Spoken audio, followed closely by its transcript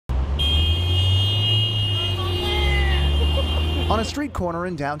On a street corner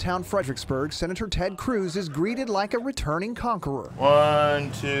in downtown Fredericksburg, Senator Ted Cruz is greeted like a returning conqueror. 1,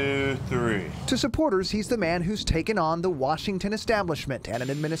 2, 3. To supporters, he's the man who's taken on the Washington establishment and an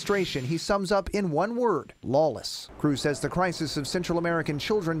administration he sums up in one word: lawless. Cruz says the crisis of Central American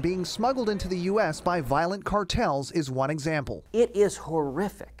children being smuggled into the U.S. by violent cartels is one example. It is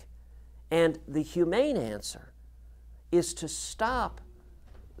horrific, and the humane answer is to stop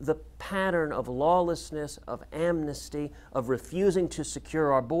the pattern of lawlessness, of amnesty, of refusing to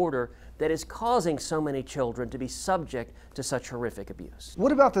secure our border that is causing so many children to be subject to such horrific abuse.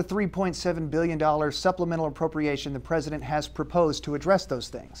 What about the $3.7 billion supplemental appropriation the president has proposed to address those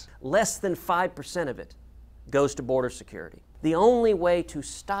things? Less than 5% of it goes to border security. The only way to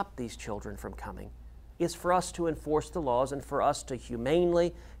stop these children from coming is for us to enforce the laws and for us to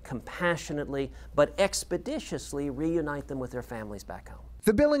humanely, compassionately, but expeditiously reunite them with their families back home.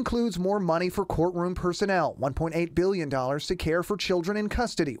 The bill includes more money for courtroom personnel, $1.8 billion to care for children in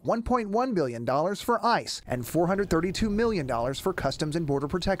custody, $1.1 billion for ICE, and $432 million for Customs and Border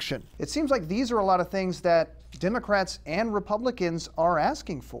Protection. It seems like these are a lot of things that Democrats and Republicans are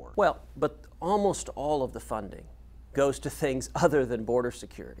asking for. Well, but almost all of the funding goes to things other than border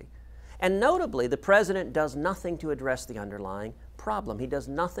security. And notably, the president does nothing to address the underlying problem. He does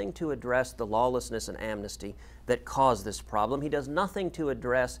nothing to address the lawlessness and amnesty that cause this problem. He does nothing to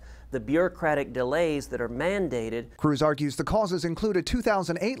address the bureaucratic delays that are mandated. Cruz argues the causes include a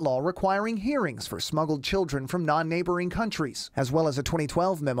 2008 law requiring hearings for smuggled children from non-neighboring countries, as well as a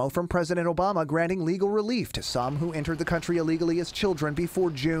 2012 memo from President Obama granting legal relief to some who entered the country illegally as children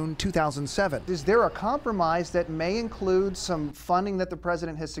before June 2007. Is there a compromise that may include some funding that the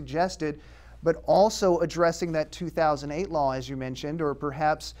president has suggested, but also addressing that 2008 law, as you mentioned, or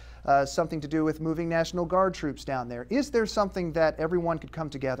perhaps something to do with moving National Guard troops down there? Is there something that everyone could come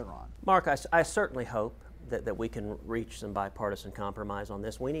together on? Mark, I certainly hope that we can reach some bipartisan compromise on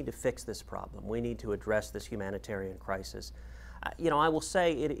this. We need to fix this problem. We need to address this humanitarian crisis. I will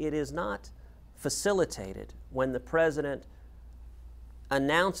say it is not facilitated when the president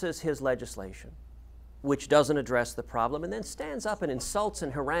announces his legislation, which doesn't address the problem, and then stands up and insults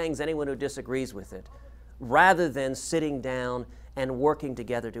and harangues anyone who disagrees with it, rather than sitting down and working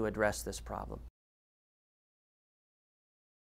together to address this problem.